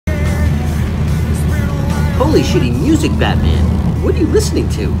Holy shitty music, Batman. What are you listening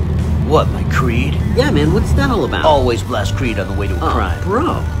to? What, my Creed? Yeah, man, what's that all about? Always blast Creed on the way to a crime.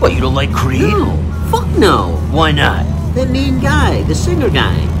 Bro. What, you don't like Creed? No. Fuck no. Why not? That main guy, the singer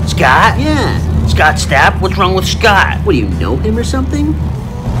guy. Scott? Yeah. Scott Stapp? What's wrong with Scott? What, do you know him or something?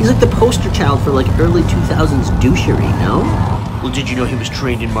 He's like the poster child for like early 2000s douchery, no? Well, did you know he was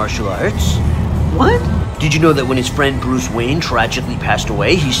trained in martial arts? What? Did you know that when his friend Bruce Wayne tragically passed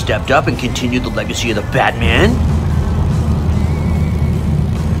away, he stepped up and continued the legacy of the Batman?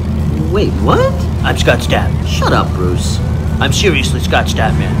 Wait, what? I'm Scott Stapp. Shut up, Bruce. I'm seriously Scott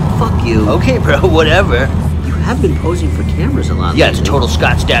Stapp, man. Fuck you. Okay, bro, whatever. You have been posing for cameras a lot Yeah, it's a lately. total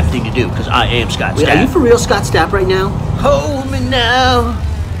Scott Stapp thing to do, because I am Scott Wait, Stapp. are you for real Scott Stapp right now? Hold me now.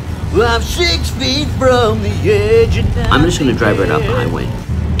 I'm 6 feet from the edge. I'm just gonna drive right off the highway.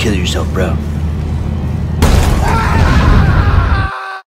 Kill yourself, bro.